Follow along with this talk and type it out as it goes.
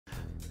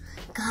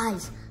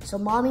Guys, so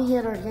mommy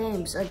hid our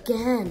games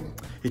again.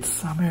 It's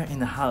somewhere in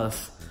the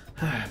house.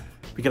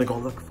 We gotta go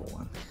look for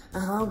one.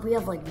 We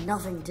have like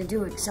nothing to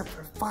do except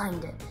for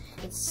find it.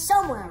 It's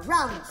somewhere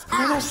around this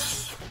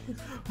house.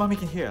 Mommy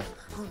can hear us.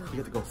 We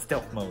have to go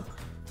stealth mode.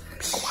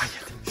 Be quiet.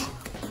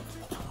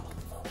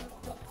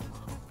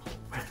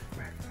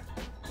 Where?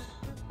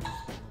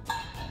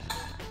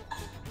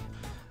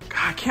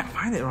 God, I can't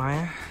find it,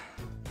 Ryan.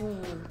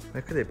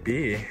 Where could it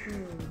be?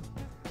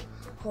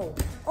 Oh,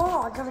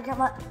 I gotta get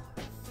my...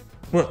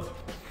 What?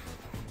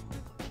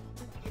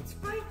 It's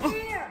right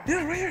there.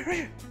 Yeah, right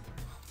here.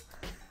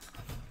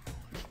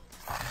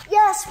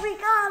 Yes, we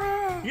got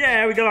it.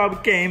 Yeah, we got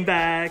our game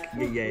back.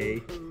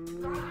 Yay.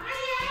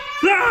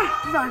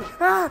 Run.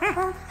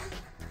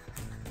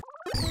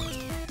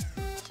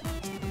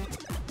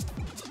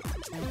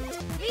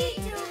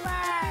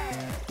 Vtubers.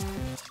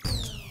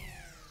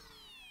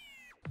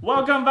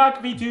 Welcome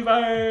back,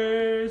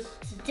 Vtubers.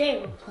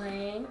 Today we're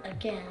playing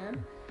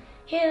again.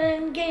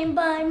 Hidden game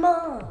by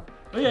mom.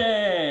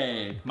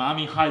 Yay!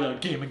 Mommy hide our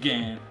game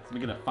again. So we're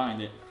gonna find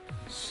it.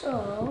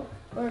 So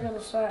we're gonna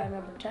start at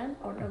number 10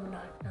 or number 9?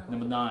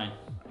 Number 9.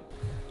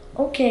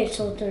 Okay,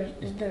 so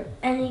is there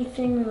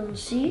anything we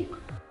see?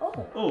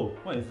 Oh,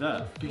 what is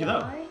that? Pick it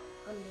up.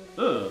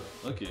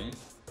 Okay.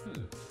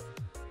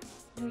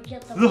 Do we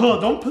get the...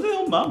 No, don't put it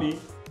on mommy.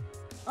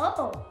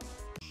 Oh.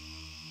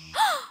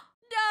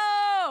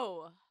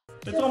 No!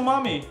 It's on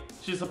mommy.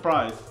 She's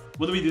surprised.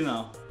 What do we do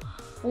now?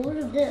 Well,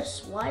 look at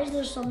this. Why is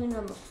there something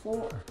on the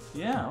floor?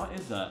 Yeah, what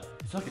is that?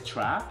 It's like a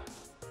trap?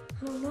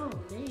 I don't know,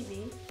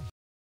 maybe.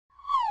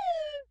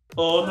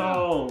 Oh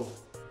no!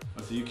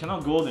 So you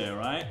cannot go there,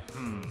 right? So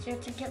you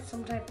have to get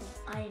some type of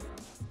item.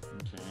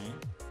 Okay.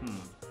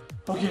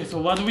 Okay, so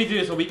what do we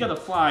do? So we gotta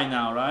fly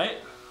now, right?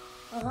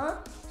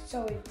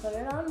 So we put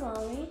it on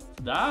mommy.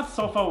 That's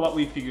so far what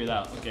we figured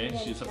out. Okay, Then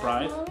she's tap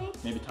surprised. mommy?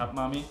 Maybe tap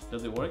mommy.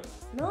 Does it work?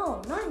 No,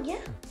 not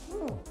yet.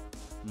 No.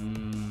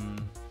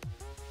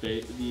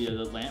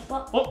 The lamp.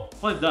 What? Oh,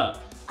 what is that?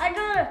 I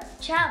got a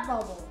chat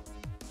bubble.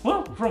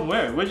 What? From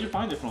where? Where'd you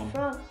find it from?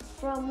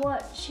 From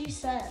what she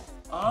said.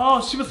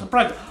 Oh, she was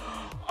surprised.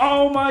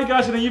 Oh my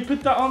gosh! And then you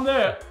put that on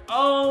there.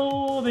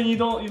 Oh, then you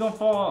don't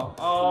fall.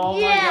 Oh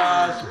my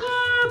gosh!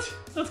 What?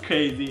 That's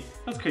crazy.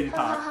 That's crazy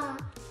talk.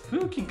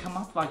 Who can come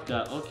up like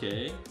that?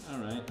 Okay. All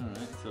right.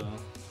 So,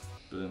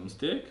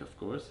 boomstick, of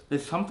course.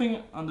 There's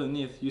something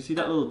underneath. You see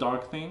that little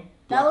dark thing?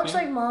 That looks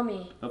like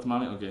mommy. That's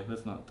mommy. Okay,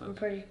 let's not touch. I'm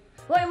pretty.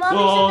 Wait,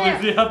 mommy's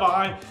in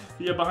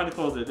there. behind the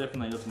closet.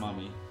 Definitely, that's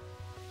mommy.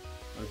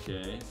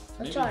 Okay.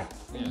 Let's try.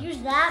 Use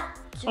that.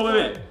 Oh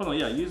wait. Hold on.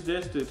 Yeah, use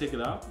this to take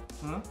it out.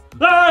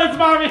 Ah, it's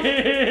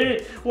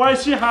mommy! Why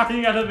is she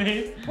hiding out of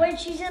me? Wait,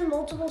 she's in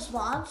multiple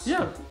spots?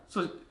 Yeah.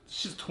 So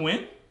she's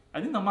twin? I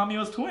didn't know mommy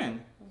was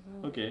twin.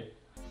 Okay.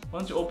 Why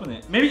don't you open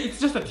it? Maybe it's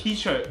just a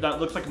t-shirt that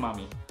looks like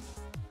mommy.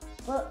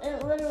 Well,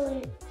 it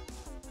literally...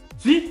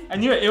 See? I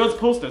knew it. It was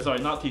poster. Sorry,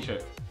 not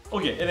t-shirt.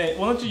 Okay, and then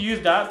why don't you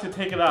use that to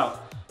take it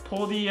out?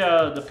 Pull the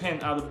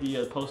pin out of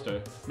the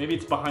poster. Maybe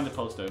it's behind the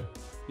poster.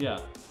 Yeah.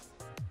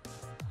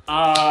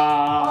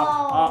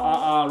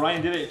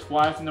 Ryan did it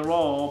twice in a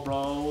row,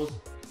 bros.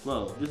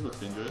 Whoa, this looks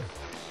dangerous.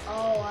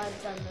 Oh,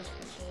 I've done this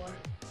before.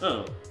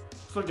 Oh,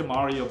 it's like a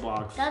Mario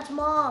box. That's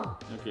mom.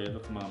 Okay,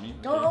 that's mommy.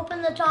 Don't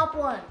open the top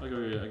one.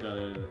 Okay, I got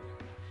it.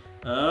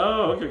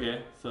 Oh,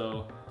 okay.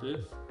 So, this.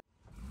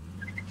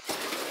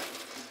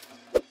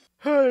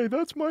 Hey,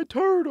 that's my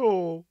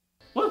turtle.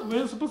 What?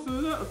 We're supposed to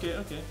do that? Okay.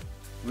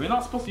 We're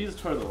not supposed to use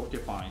turtle. Okay,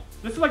 fine.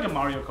 This is like a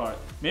Mario Kart.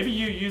 Maybe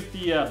you use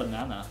the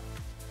banana.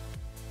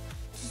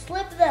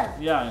 Slip them.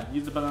 Yeah,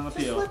 use the banana Just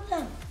peel. slip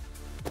them.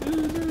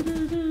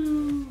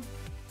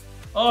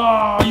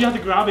 Oh, you have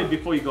to grab it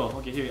before you go.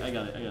 Okay, here, I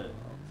got it.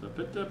 So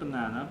put the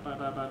banana,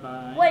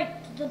 bye. Wait,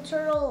 the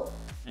turtle.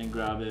 And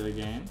grab it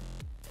again.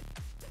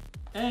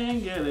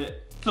 And get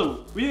it.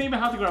 So, we didn't even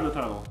have to grab the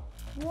turtle.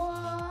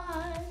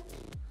 What?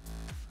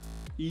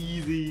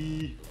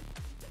 Easy.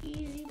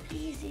 Easy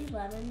peasy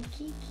lemon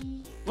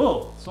kiki.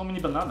 Whoa, so many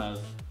bananas.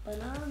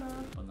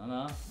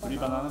 Banana. 3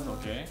 bananas,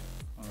 okay.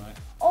 Alright.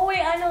 Oh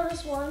wait, I know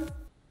this one.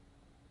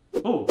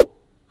 Oh,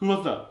 who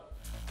was that?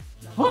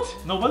 What?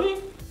 Nobody?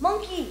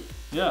 Monkey.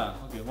 Yeah,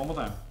 okay, one more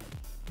time.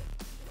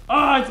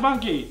 Ah, it's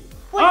monkey.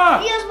 Wait,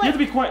 You have to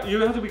be quiet. You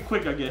have to be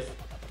quick, I guess.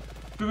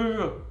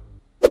 Go.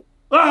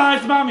 Ah,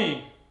 it's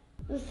mommy.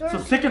 So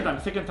second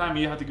time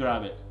you have to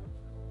grab it.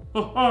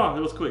 Oh,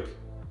 it was quick.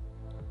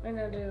 I'm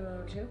gonna do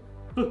number 2.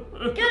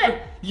 Get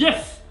it!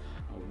 Yes!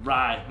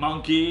 Alright,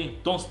 monkey.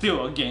 Don't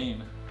steal a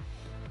game.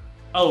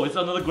 Oh, it's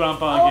another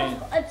grandpa again.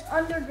 Oh, it's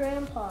under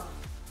grandpa.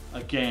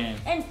 Again.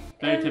 And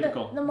very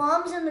typical. The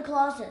mom's in the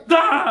closet.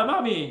 Ah,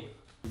 mommy!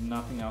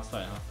 Nothing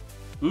outside, huh?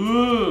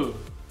 Ooh!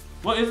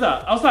 What is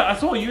that? Outside, I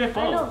saw a UFO.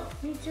 I know,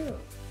 me too.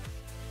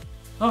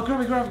 Oh,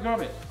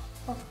 grab it.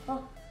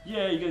 Oh.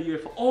 Yeah, you got a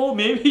UFO. Oh,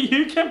 maybe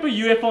you can put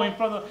UFO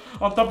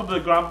on top of the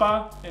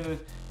grandpa and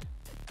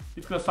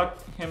it's gonna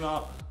suck him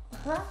up.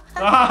 Bye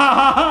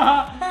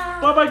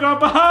bye,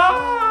 grandpa!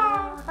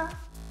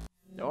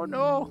 Oh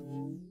no!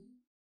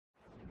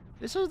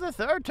 This is the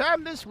third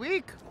time this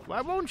week.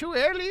 Why won't you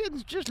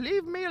aliens just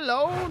leave me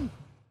alone?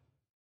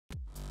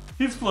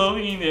 He's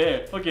floating in the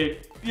air.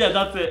 Okay, yeah,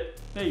 that's it.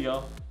 There you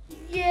go.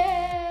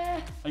 Yeah.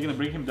 Are you gonna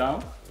bring him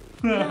down?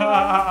 No.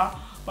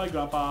 Bye,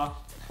 Grandpa.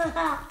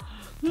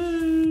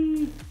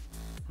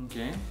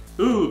 Okay.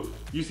 Ooh,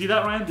 you see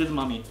that, Ryan? This is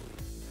Mommy.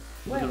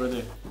 Where? Right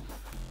there.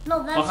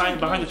 No, that's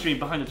Behind the tree.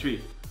 Behind the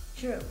tree.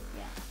 True.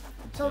 Yeah.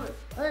 So,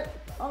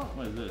 oh.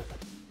 What is this?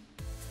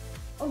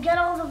 Oh, get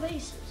all the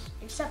vases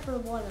except for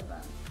one of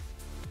them.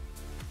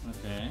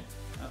 Okay.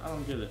 I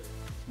don't get it.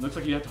 Looks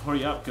like you have to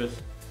hurry up because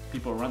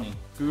people are running.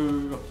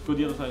 Go. Go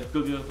the other side.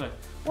 Go the other side.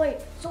 Wait.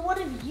 So what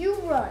if you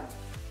run?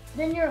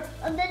 Then you're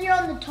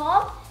on the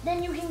top.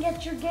 Then you can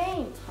get your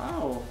game.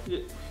 How? Yeah.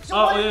 So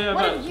Oh,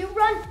 what if you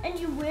run and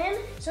you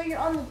win? So you're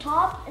on the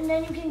top, and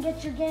then you can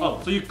get your game.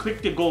 Oh, so you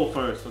click the goal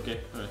first.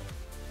 Okay. All right.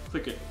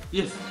 Click it.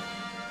 Yes.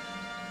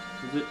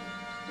 Is it?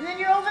 And then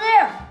you're over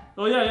there.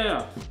 Oh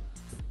yeah.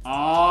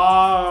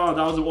 Oh,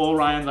 that was all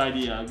Ryan's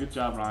idea. Good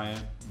job,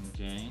 Ryan.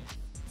 Okay.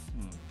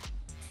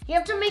 You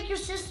have to make your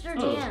sister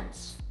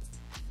dance.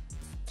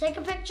 Take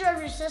a picture of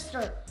your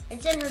sister.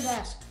 It's in her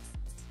desk.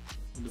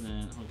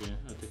 Okay,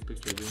 I'll take a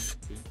picture of it.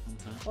 Okay,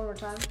 One more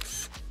time.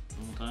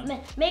 One more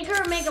time. Make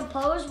her make a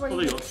pose where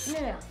there you go.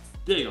 Yeah.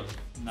 There you go.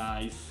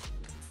 Nice.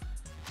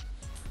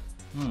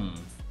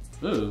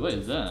 Ooh, what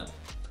is that?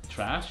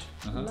 Trash?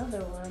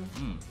 Another one.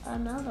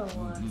 Another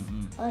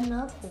one.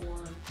 Another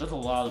one. That's a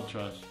lot of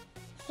trash.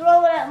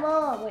 Throw it at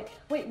Mom.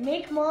 Wait,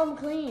 make Mom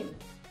clean.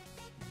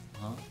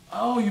 Huh?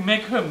 Oh, you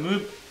make her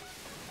move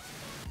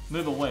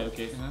away,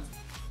 okay.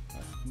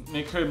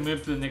 Make her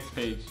move to the next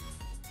page.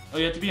 Oh,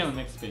 you have to be on the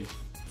next page.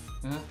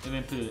 And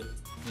then put it.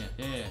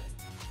 Yeah.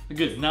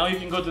 Good. Now you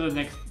can go to the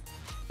next.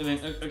 And then,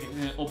 okay,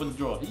 and then open the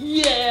drawer.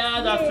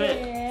 Yeah, that's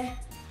it.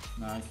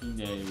 19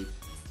 days.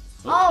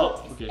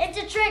 Okay. It's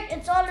a trick.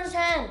 It's on his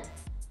head.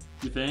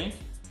 You think?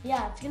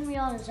 Yeah, it's gonna be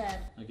on his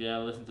head. Okay,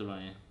 I'll listen to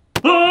Ryan.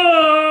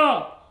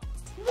 Ah!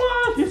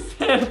 What? His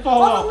head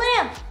fall off. Oh, the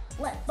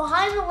lamp.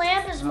 Behind the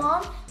lamp is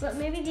Mom, but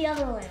maybe the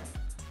other lamp.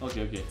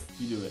 Okay,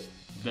 you do it.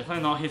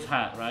 Definitely not his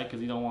hat, right?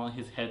 Because you don't want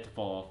his head to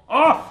fall off.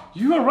 Oh,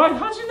 you were right.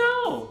 How'd you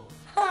know?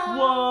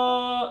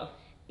 What?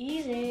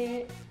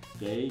 Easy.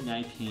 Day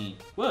 19.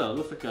 Well, it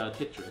looks like a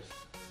Tetris.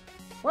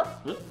 What?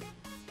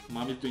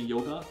 Mommy's doing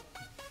yoga.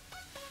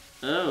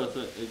 Oh,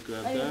 so it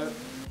grabs that.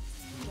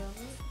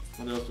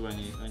 What else do I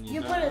need? I need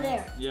you that. put it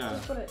there. Yeah.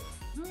 Just put it.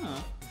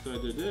 Oh, so I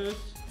do this.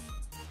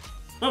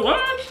 Oh,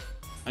 what?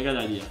 I got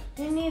an idea.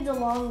 You need the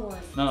long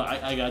one. No,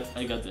 I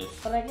got this.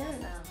 But I get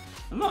it now.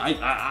 No,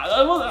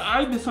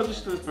 I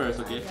misunderstood first,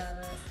 okay? I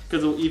got it.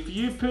 Because if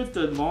you put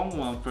the long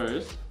one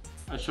first,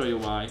 I'll show you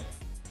why.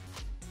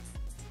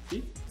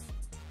 See?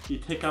 You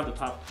take out the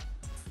top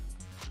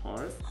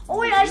part. Oh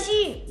wait, I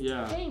see.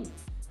 Yeah. Thing.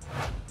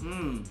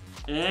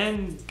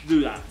 And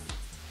do that.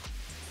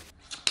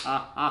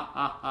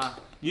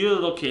 You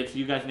little kids,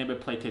 you guys never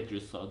play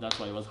Tetris, so that's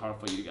why it was hard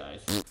for you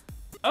guys.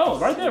 Oh,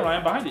 right there,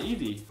 Ryan, behind it,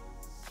 easy.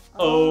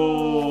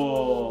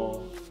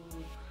 Oh.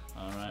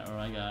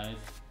 Alright, guys.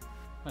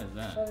 What is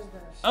that? What is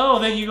this? Oh,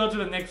 then you go to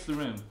the next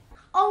room.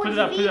 Oh, Put it's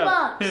it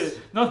up, V-Bucks.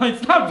 No,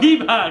 it's not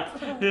V-Bucks.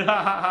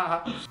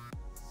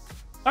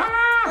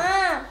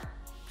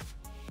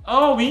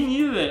 Oh, we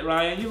needed it,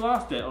 Ryan. You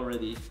lost it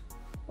already.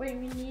 Wait,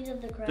 we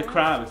needed the crab? The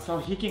crab, so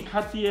he can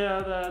cut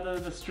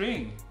the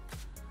string.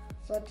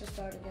 So let's just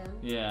start again.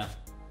 Yeah.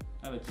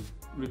 I'll let you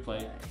replay.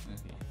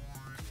 Okay.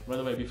 Run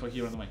away before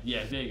he runs away.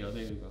 Yeah, there you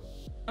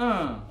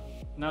go.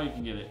 Now you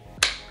can get it.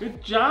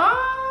 Good job!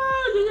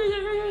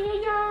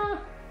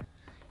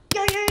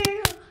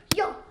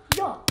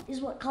 Yo, is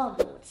what Colin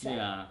would say.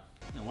 Yeah.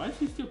 Now, why is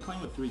he still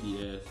playing with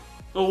 3DS?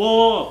 Oh,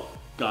 whoa!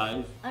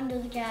 Guys. Under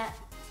the cat.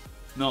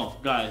 No,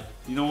 guys.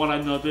 You know what I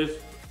noticed?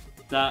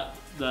 That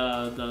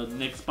the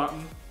next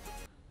button,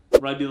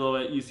 right below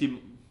it, you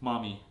see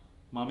Mommy.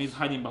 Mommy's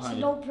hiding behind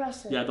it. Don't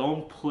press it. Yeah,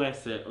 don't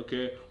press it,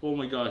 okay? Oh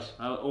my gosh,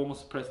 I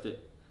almost pressed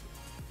it.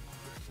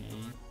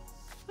 Okay.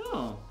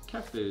 Oh,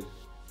 cat food.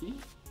 See?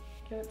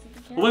 Give it to the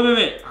cat. Oh,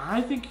 wait.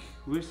 I think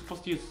we're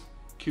supposed to use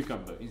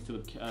cucumber instead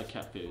of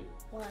cat food.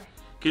 Why?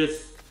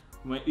 Because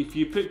if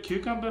you put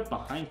cucumber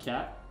behind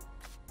cat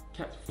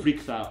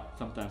freaks out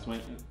sometimes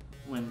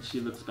when she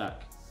looks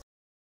back.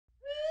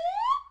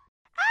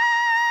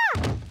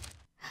 Oh,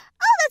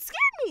 that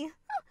scared me!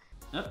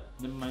 Yep,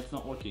 never mind, it's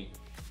not working.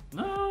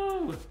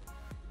 No!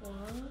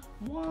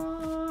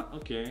 What?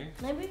 Okay.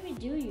 Maybe we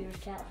do use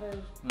cat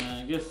food.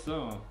 I guess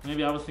so.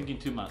 Maybe I was thinking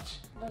too much.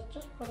 Let's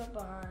just put it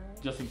behind.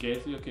 Just in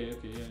case? Okay,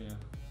 yeah.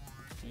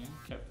 Okay,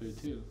 cat food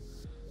too.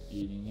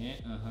 Eating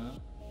it,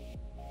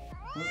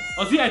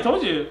 Oh, see, I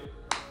told you!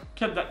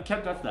 Cat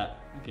does that.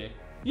 Okay.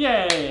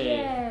 Yay!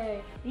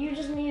 Yay! You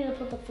just need to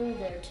put the food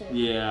there too.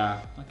 Yeah,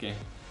 okay.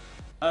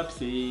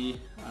 Oopsie.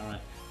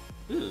 Alright.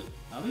 Ooh,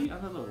 are we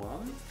under the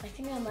water? I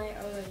think I might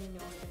already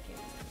know what the game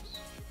is.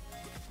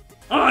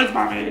 Oh, it's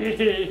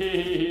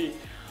Mommy!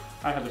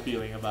 I had a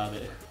feeling about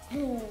it.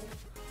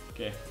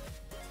 Okay.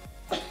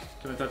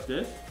 Can I touch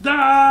this?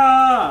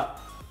 Da!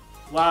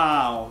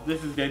 Wow,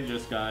 this is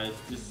dangerous, guys.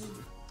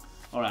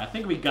 Alright, I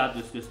think we got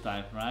this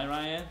time, right,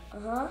 Ryan?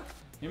 Uh-huh.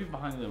 Maybe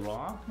behind the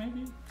rock,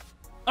 maybe?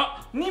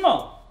 Oh,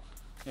 Nemo!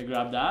 Okay,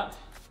 grab that.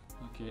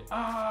 Okay,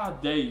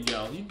 there you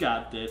go. You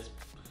got this.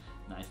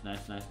 Nice,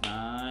 nice, nice,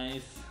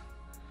 nice.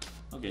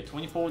 Okay,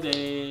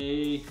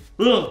 24-day.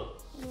 Ugh!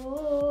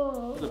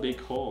 Whoa. What a big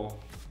hole.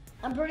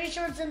 I'm pretty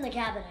sure it's in the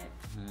cabinet.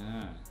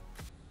 Yeah.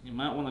 You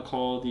might want to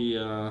call the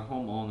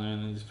homeowner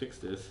and just fix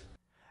this.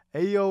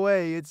 Hey,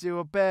 it's your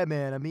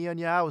repairman. I'm here in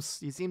your house.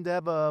 You seem to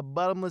have a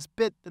bottomless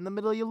pit in the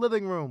middle of your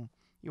living room.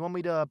 You want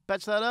me to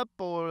patch that up,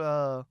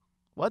 or,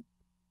 what?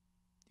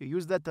 You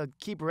use that to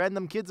keep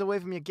random kids away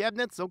from your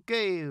cabinets?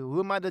 Okay,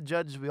 who am I to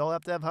judge? We all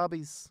have to have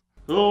hobbies.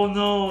 Oh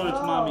no, it's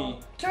mommy.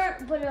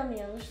 Put it on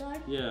the other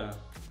side. Yeah.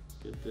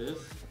 Get this.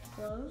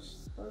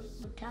 Close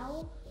the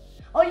towel.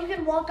 Oh, you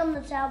can walk on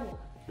the towel.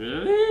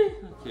 Really?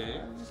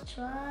 Okay. Let's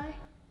try.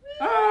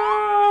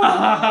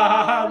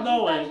 Ah!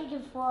 No way. You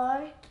can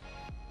fly.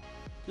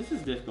 This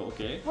is difficult,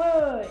 okay?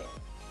 Wait.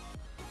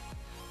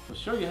 For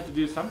sure you have to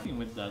do something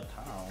with that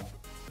towel.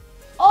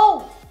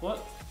 Oh!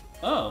 What?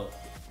 Oh.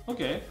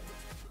 Okay.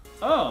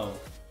 Oh.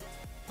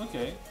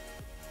 Okay.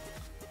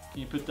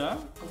 Can you put that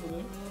over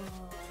there?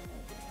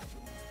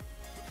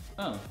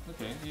 Oh,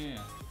 okay,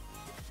 yeah.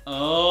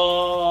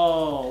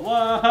 Oh,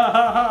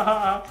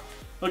 wow.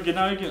 Okay,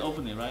 now you can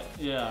open it, right?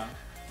 Yeah.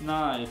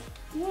 Nice.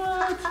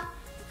 What?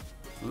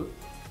 Oop.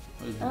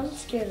 What is I'm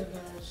this? scared of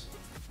those.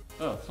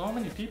 Oh, so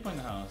many people in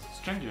the house.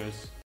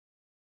 Strangers.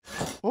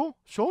 Oh,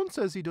 Sean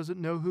says he doesn't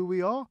know who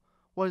we are.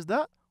 Why is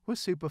that? We're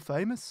super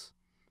famous.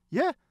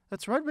 Yeah,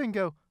 that's right,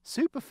 Ringo.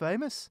 Super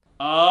famous.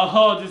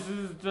 Oh, this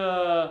is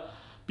the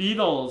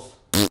Beatles.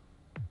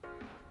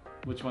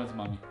 Which one's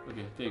mommy?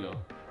 Okay, there you go.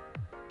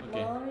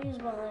 Okay. Mommy's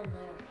behind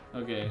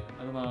there. Okay,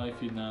 I don't know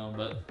if you know,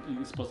 but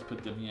you're supposed to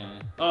put them,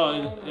 yeah.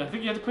 Oh, I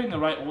think you have to put in the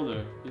right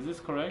order. Is this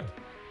correct?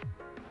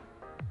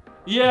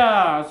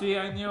 Yeah, see,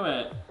 I knew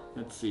it.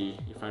 Let's see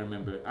if I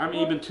remember. I'm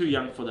even too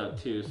young for that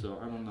too, so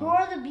I don't know. Who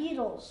are the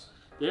Beatles?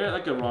 They're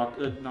like a rock,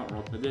 not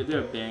rock, but they're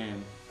a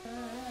band.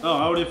 Oh,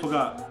 I already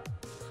forgot.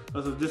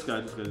 Oh, so this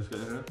guy,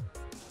 huh?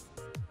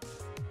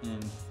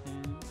 And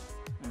him,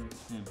 and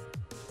him.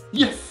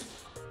 Yes!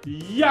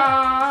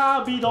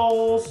 Yeah,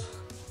 Beatles!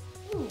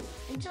 Ooh,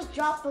 it just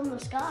dropped from the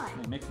sky.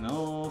 It makes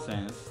no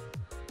sense.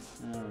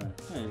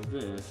 Alright, what is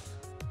this?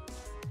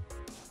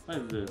 What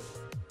is this?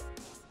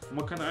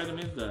 What kind of item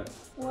is that?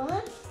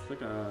 What? It's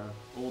like a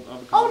old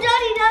avocado. Oh,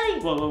 Daddy!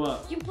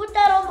 What? You put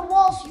that on the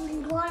wall so you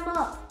can climb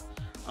up.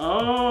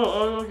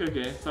 Oh,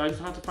 okay. So I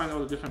just have to find all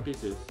the different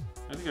pieces.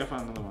 I think I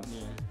found another one.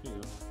 Yeah, here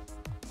you go.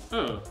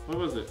 Oh, what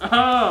was it?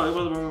 Oh, it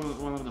was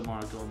one of the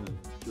marks on the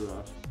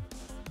giraffe.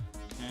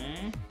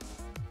 Okay.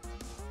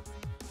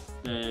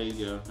 There you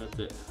go. That's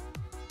it.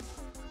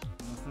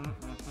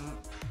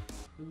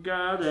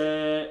 Got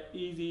it.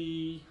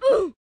 Easy.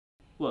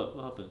 What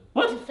happened?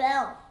 What? It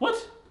fell.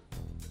 What?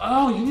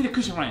 Oh, you need a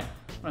cushion, Ryan.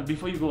 Right,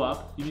 before you go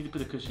up, you need to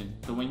put a cushion.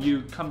 So when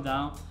you come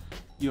down,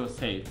 you're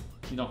safe.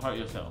 You don't hurt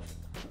yourself.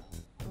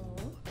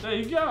 There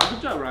you go.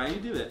 Good job, Ryan. You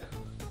did it.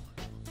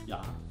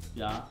 Yeah.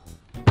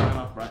 Climb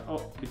up, right?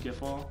 Oh, be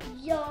careful.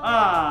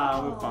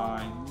 Yeah. We're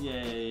fine.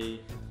 Yay.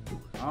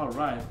 All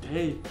right,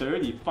 day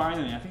 30.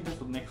 Finally, I think that's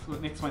the next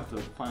one's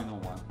the final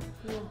one.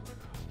 Yeah.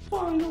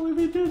 Finally,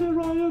 we did it,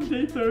 Ryan.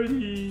 Day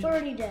 30.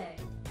 30 days.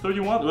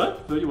 31?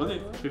 What? 31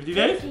 days? 50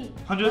 days? 50.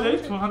 100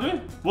 days?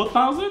 200?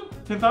 1,000?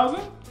 10,000?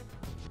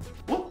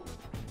 What?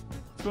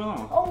 What's going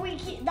on? Oh,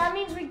 that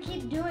means we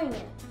keep doing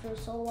it for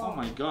so long. Oh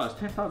my gosh,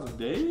 10,000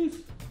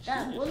 days?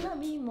 Jeez. Wouldn't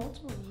that be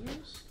multiple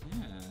years?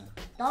 Yeah.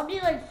 That would be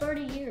like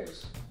 30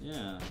 years.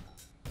 Yeah.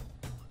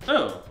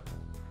 Oh!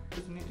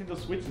 It's Nintendo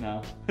Switch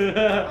now.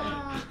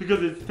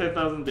 Because it's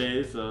 10,000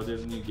 days, so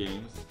there's new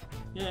games.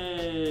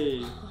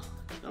 Yay!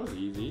 That was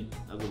easy.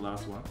 That was the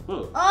last one.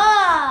 Whoa.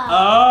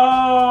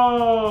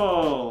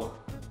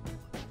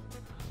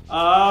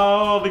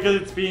 Oh,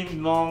 because it's been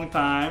a long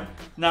time.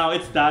 Now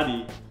it's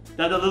daddy.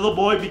 That the little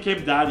boy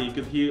became daddy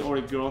because he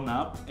already grown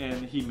up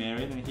and he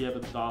married and he had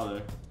a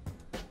daughter.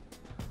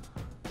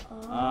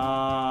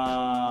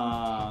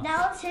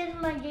 Now it's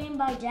hidden my game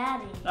by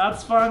daddy.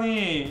 That's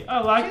funny. I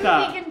like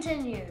that. To be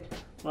continued.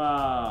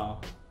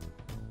 Wow.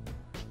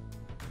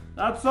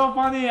 That's so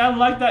funny. I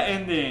like that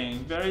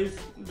ending. Very,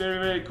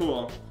 very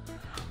cool.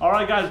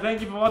 Alright guys,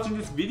 thank you for watching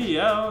this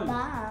video.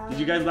 Bye. Did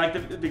you guys like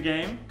the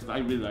game? Because I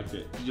really liked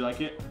it. Did you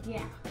like it?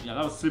 Yeah. Yeah,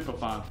 that was super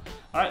fun.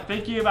 Alright,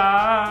 thank you.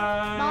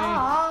 Bye.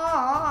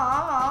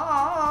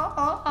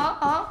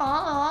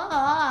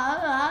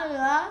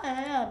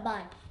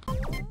 Bye.